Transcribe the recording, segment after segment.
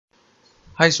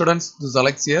Hi students, this is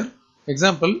Alex here.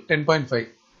 Example 10.5.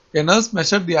 A nurse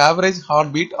measured the average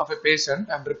heartbeat of a patient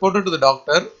and reported to the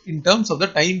doctor in terms of the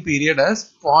time period as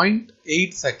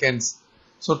 0.8 seconds.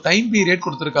 So time period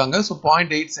கொடுத்திருக்காங்க. So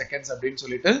 0.8 seconds அப்படின்னு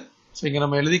சொல்லிட்டு so இங்க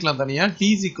நம்ம எழுதிக்கலாம் தனியா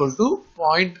t is equal to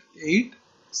 0.8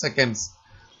 seconds.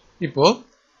 இப்போ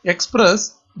express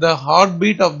the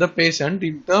heartbeat of the patient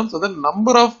in terms of the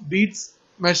number of beats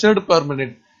measured per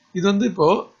minute. இது வந்து இப்போ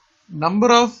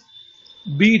number of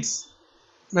beats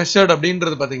measured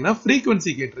அப்படின்றது பாத்தீங்கன்னா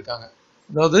frequency கேட்டிருக்காங்க.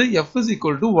 அதாவது f is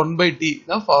equal to 1 by t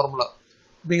தான் formula.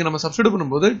 இங்க நம்ம சப்ஸ்டிட்யூட்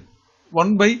பண்ணும்போது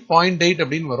 1 by 0.8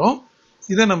 அப்படின்னு வரும்.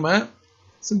 இதை நம்ம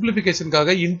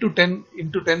சிம்பிளிஃபிகேஷனுக்காக into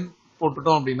 10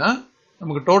 போட்டுட்டோம் அப்படின்னா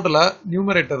நமக்கு டோட்டலா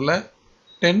நியூமரேட்டர்ல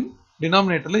 10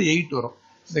 டினாமினேட்டர்ல 8 வரும்.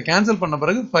 இதை கேன்சல் பண்ண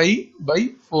பிறகு 5 by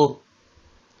 4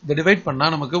 இதை டிவைட் பண்ணா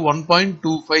நமக்கு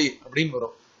 1.25 அப்படின்னு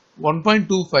வரும்.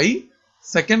 1.25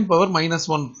 செகண்ட் பவர் மைனஸ்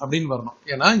 1 அப்படின்னு வரணும்.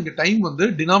 ஏன்னா இங்க டைம் வந்து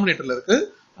டினாமினேட்டர்ல இருக்கு,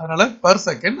 அதனால பர்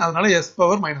செகண்ட், அதனால எஸ்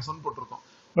பவர் மைனஸ் 1 போட்டிருக்கோம்.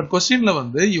 பட் கொஸ்டின்ல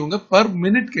வந்து இவங்க பர்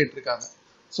மினிட் கேட்டிருக்காங்க.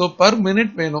 ஸோ பர்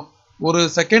மினிட் வேணும். ஒரு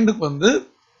செகண்டுக்கு வந்து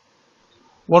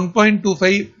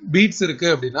 1.25 பீட்ஸ் இருக்கு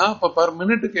அப்படின்னா அப்ப பர்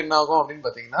மினிட்டுக்கு என்ன ஆகும் அப்படின்னு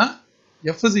பாத்தீங்கன்னா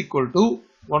f is equal to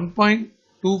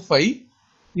 1.25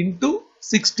 into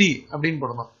 60 அப்படின்னு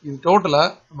போடணும். இது டோட்டலா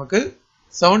நமக்கு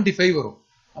 75 வரும்.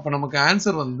 அப்ப நமக்கு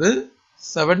ஆன்சர் வந்து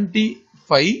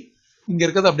 75. இங்க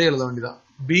இருக்கிறது அப்படியே எழுத வேண்டியதான்.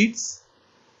 Beads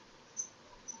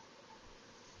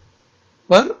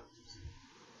per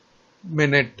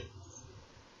minute.